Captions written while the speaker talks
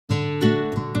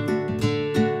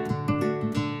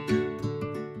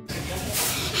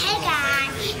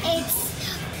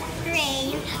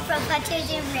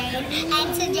Butters and Rayne,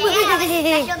 and today I have a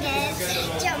special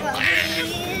guest, Joe.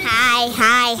 Hi.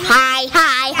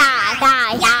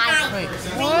 Wait,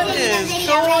 what is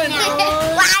going on?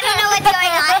 Well, I don't know what's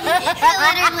going on.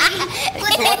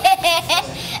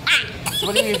 Literally. What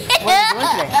are we doing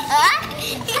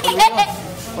today?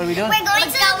 What are we doing? We're going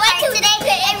to the park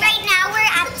today, and right now we're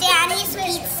at Danny's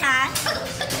Pizza.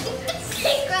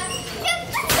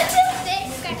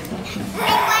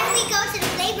 And when we go to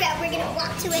the playground, we're going to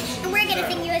walk to it, and we're going to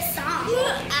sing you a song.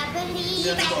 I believe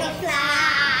I can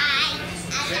fly.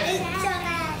 I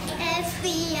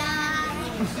FBI.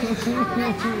 I'm a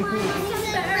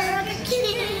Burger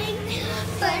King,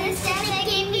 but instead they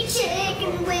gave me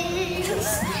chicken wings.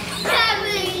 I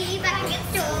believe I can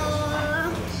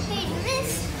soar. Hey, do this.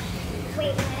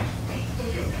 Wait a minute.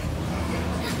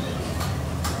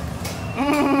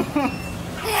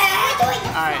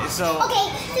 Alright, so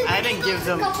I didn't give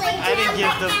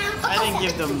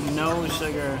them no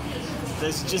sugar.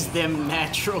 That's just them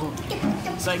natural.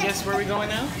 So I guess where are we going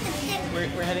now?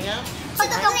 We're heading out? To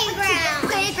the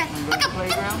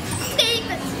Playground.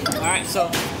 Alright, so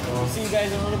we'll see you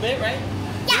guys in a little bit, right?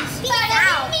 Yeah, peace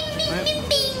out. Bing, bing,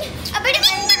 bing.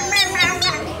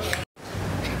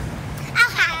 Oh,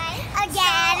 hi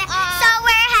again. So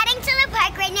we're heading to the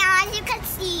park right now, as you can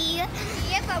see.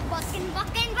 Yeah, we're walking.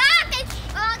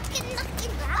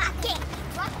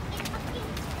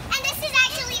 And this is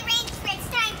actually Rayne's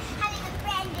first time having a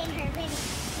friend in her video.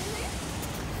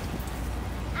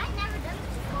 I've never done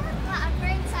this before, but I'm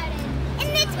very excited. And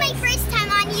it's my first time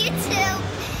on YouTube.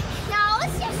 No,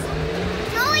 it's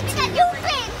not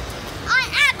YouTube. On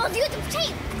Apple's YouTube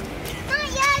tape. Oh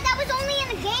yeah, that was only in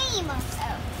the game.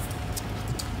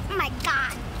 Oh my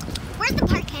god. Where's the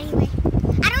park anyway?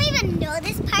 I don't even know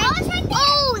this park. Oh, it's right there.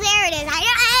 Oh, there it is.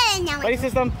 I know it. Buddy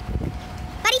system.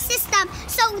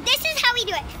 So this is how we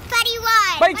do it. Buddy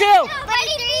 1. Buddy 2.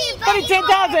 Buddy 3. Buddy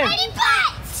 10,000. Buddy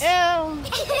butts. Ew.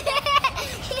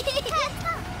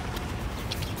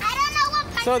 I don't know what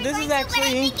park So we're this going is to, actually. but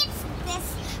I think it's this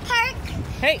park.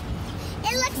 Hey.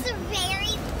 It looks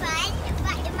very fun,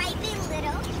 but it might be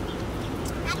little.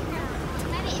 I don't know.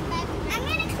 I'm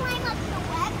going to climb up the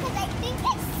web because I think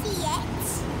I see it.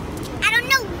 I don't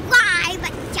know why,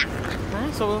 but yeah.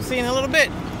 Alright, so we'll see in a little bit.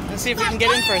 Let's see if we can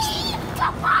get in first.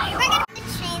 We're going to the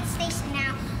train station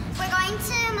now. We're going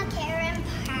to McCarran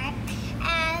Park,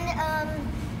 and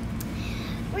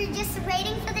we're just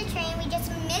waiting for the train. We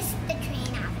just missed the train,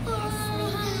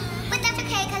 obviously. But that's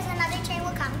okay, because another train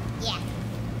will come. Yeah.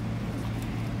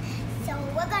 So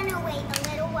we're going to wait a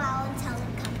little while until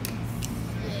it comes.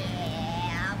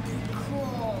 Yeah,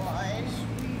 because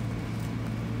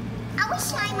I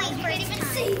was trying my first time.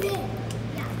 See it.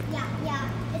 Yeah.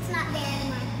 It's not there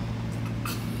anymore.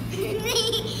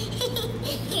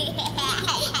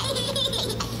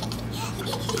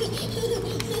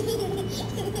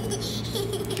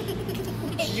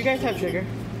 You guys have sugar?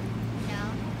 No.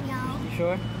 You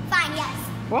sure? Fine, yes.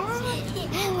 What?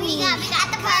 We got at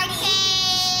the party.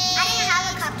 I didn't have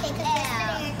a cupcake because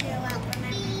yesterday I threw out,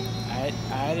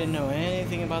 remember? I didn't know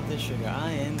anything about this sugar.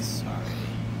 I am sorry.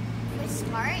 You're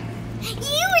smart?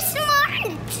 You were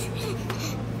smart!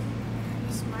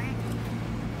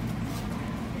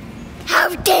 How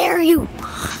dare you!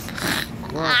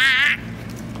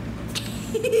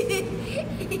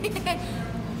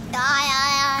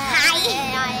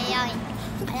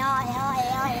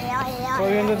 What are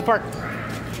we going to do in the park?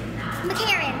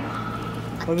 McCarran.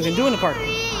 What are we going to do in the park?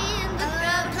 Playing.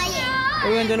 What are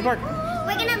we going to do in the park?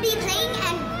 We're going to be playing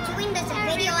and doing this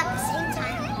video at the same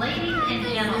time. Ladies and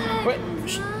gentlemen. Wait.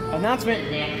 Shh. Announcement.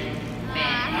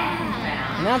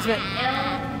 Announcement.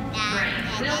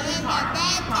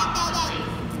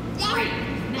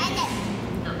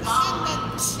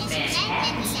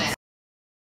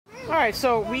 Alright,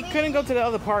 so we couldn't go to the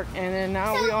other park, and then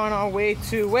now we're on our way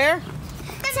to where?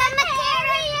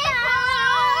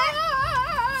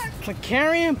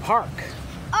 McCarran Park.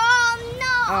 Oh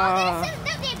no! It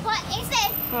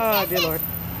says, oh dear Lord.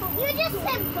 You just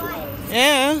said boys.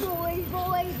 Yeah.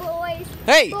 Boys.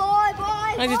 Hey! Boys.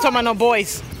 I ain't just talking about no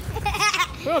boys.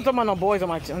 We don't talk about no boys on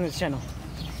this channel.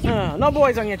 No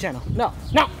boys on your channel. No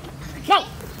boys.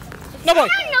 I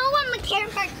don't know what McCarran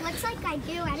Park looks like. I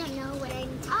do. I don't know what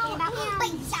I'm talking about.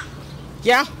 But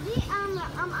yeah. I'm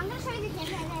gonna show you the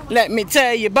camera. Let me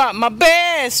tell you about my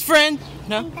best friend.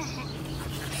 No.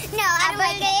 No, I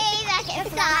believe I can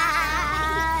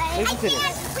fly. Listen to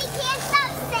this. We can't stop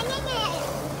singing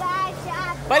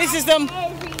it. Buddy system.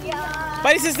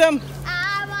 Buddy system.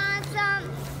 I want some.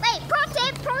 Wait, pro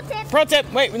tip. Pro tip.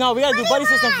 Wait, no, we gotta do buddy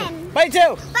system. One. Buddy 2.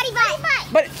 Buddy.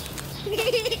 Buddy.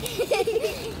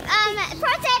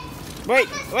 Pro tip.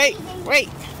 Wait.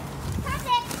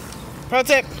 Pro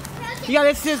tip. You got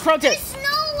this is pro tip. There's snow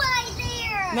right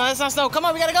there. No, that's not snow. Come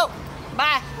on, we gotta go.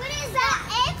 Bye. What is that?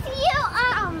 If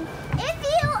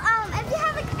you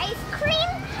have like ice cream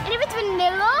and if it's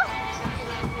vanilla,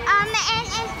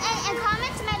 and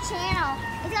comment to my channel.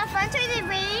 It's on front of the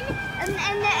Rayne, and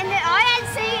all I'd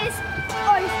say is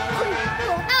ice cream.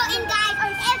 Oh, and guys,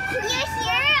 if you're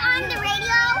here on the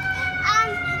radio,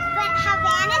 but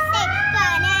Havana say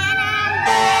banana.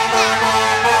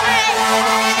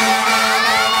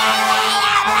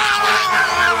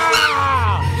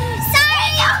 Sorry,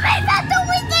 you made that the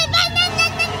wicked.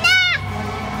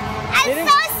 I'm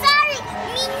so sorry.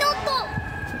 Minuto.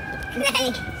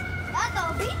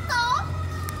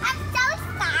 I'm so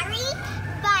sorry,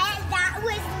 but that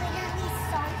was literally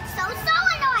so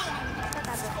annoying.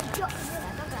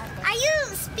 Are you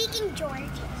speaking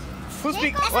George? Who's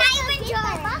speaking? That's not even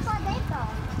George.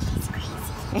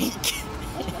 He's crazy.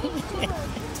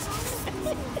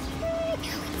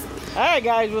 Alright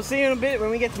guys, we'll see you in a bit when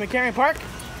we get to McCarran Park.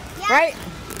 Yeah. Right?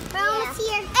 We're almost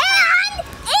here. And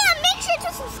make sure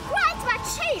to subscribe to my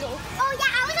channel. Oh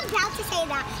yeah, I was about to say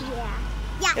that.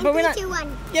 Yeah, but we're not. 3, 2,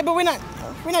 1. Yeah, but we're not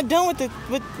done with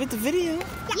the video. Yeah,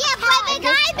 but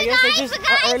guys,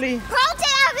 early. Pro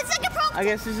tip, it's like a pro tip. I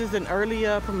guess this is an early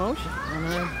promotion on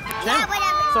our Yeah, channel.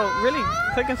 whatever. So really,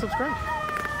 click and subscribe.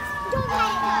 Don't cut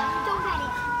it though. Don't cut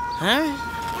it. Alright.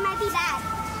 It might be bad.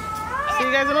 See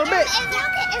you guys in a little bit.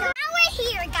 Now we're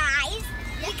here, guys.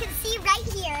 You can see right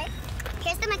here.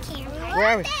 Here's the McCarran Park. Where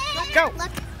are we? Go.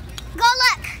 Look. Go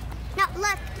look. No,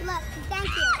 look. Thank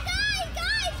you.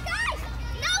 Guys.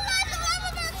 Nola, the one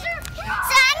with the surf.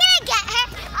 So I'm gonna get her.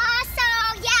 So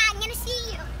yeah, I'm gonna see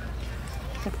you.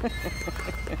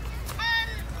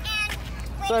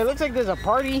 And So it looks like there's a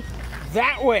party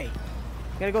that way.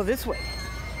 Gotta go this way.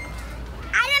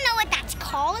 I don't know what that's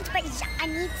called, but I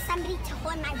need somebody to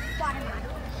hold my water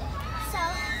bottle. So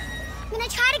I'm gonna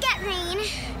try to get Rayne.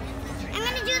 I'm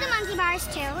gonna do the monkey bars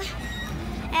too.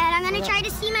 And I'm gonna try to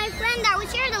see my friend that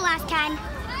was here the last time.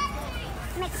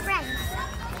 Make friends.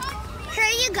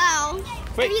 Here you go.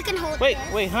 Wait, if you can hold wait,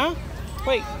 this. wait, huh?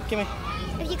 Wait, give me.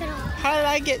 If you can hold it. How did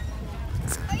I get?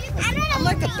 I don't know. I'm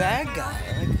like the Rayne. bad guy.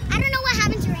 I don't know what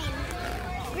happened to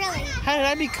Rayne. Really. How did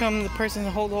I become the person to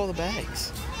hold all the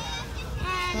bags?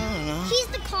 I don't know. He's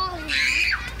the caller now.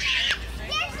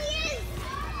 There he is.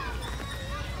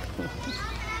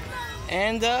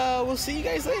 And we'll see you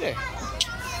guys later.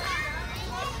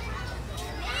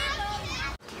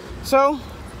 So,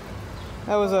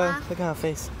 that was look at her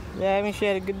face. Yeah, I mean she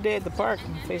had a good day at the park.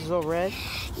 Her face was all red.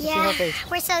 See her Yeah, face.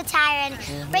 we're so tired.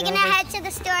 Yeah, We're gonna yeah. head to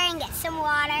the store and get some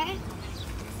water.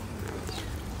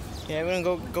 Yeah, we're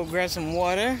gonna go grab some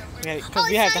water. Because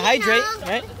we so have to you hydrate, know,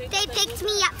 right? They picked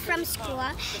me up from school,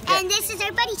 and this is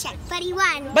our buddy check. Buddy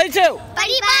 1. Buddy 2!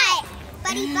 Buddy butt.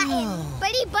 Buddy button.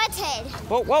 Buddy butthead.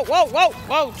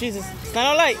 Whoa, Jesus. It's not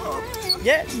all right.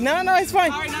 Yeah, no, it's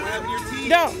fine. What happened to your teeth?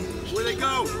 Don't. Where'd they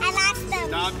go? I lost them.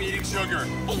 Stop eating sugar.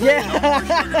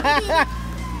 Yeah.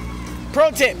 Pro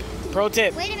tip. Wait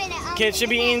a minute. Kids should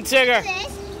be okay, eating sugar.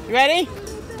 this. You ready?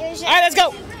 There's All right, let's go.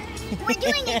 We're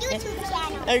doing a YouTube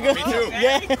channel. There you go. Me too.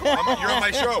 Yeah. You're on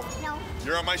my show. No.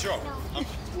 You're on my show.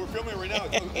 We're filming right now.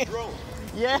 It's on the drone.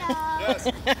 Yeah. Yes.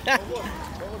 Don't look.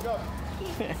 Don't look up.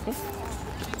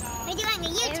 We're doing a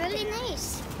YouTube. Really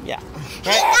nice. Yeah.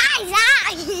 Hey Right.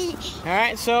 guys, All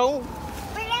right, so we're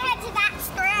gonna head to that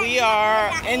store. we are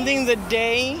ending the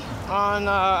day on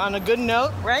a good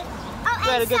note, right? Oh, We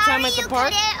had a and good time at the sorry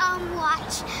park. you couldn't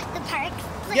watch the park.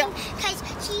 Yep. Because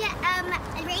she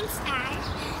Rayne's dad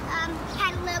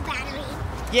had a little battery.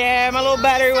 Yeah, my little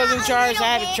battery wasn't A charged. I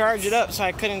had little to bit. charge it up, so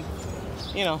I couldn't,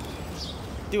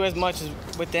 do as much as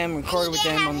with them, record He with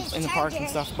did them have his in the park and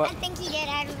charger. stuff. But I think he did.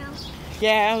 I don't know.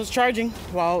 yeah, I was charging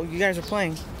while you guys were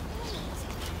playing.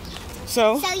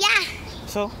 So So yeah.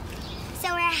 so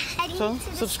So we're heading to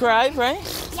the subscribe, right?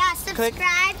 Yeah, subscribe.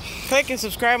 Click and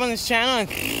subscribe on this channel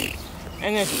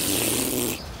and then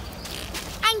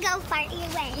And go fart your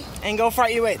way. go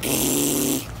fart your way.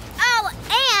 Oh,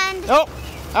 and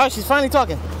Oh, she's finally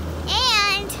talking.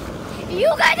 you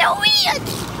guys are weird.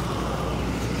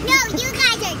 No, you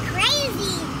guys are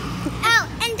crazy. Oh,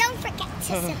 and don't forget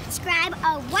to subscribe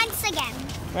once again.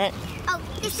 Right. Oh,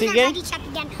 this See is our again? buddy check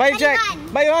again. Buddy check. One.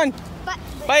 Buddy 1.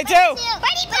 Buddy 2.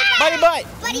 Buddy butt. Buddy butt.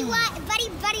 Buddy what? Buddy.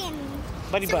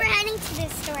 Buddy So butt. we're heading to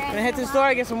this store. I'm gonna head to the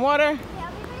store, get some water,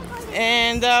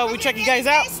 and we check you guys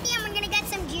out. And we're gonna get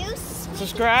some juice.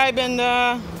 Subscribe and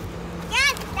Yeah,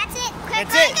 that's it. Quick,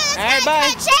 That's it. All right,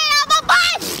 bye. Bye.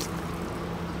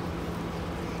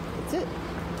 that's it.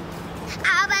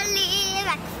 I believe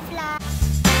I can fly.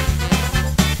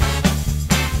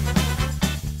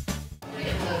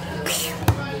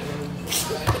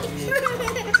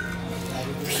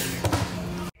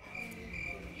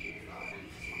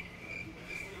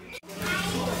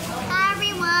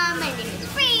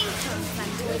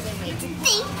 Hi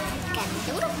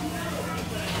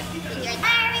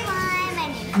everyone, my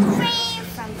name is Rayne.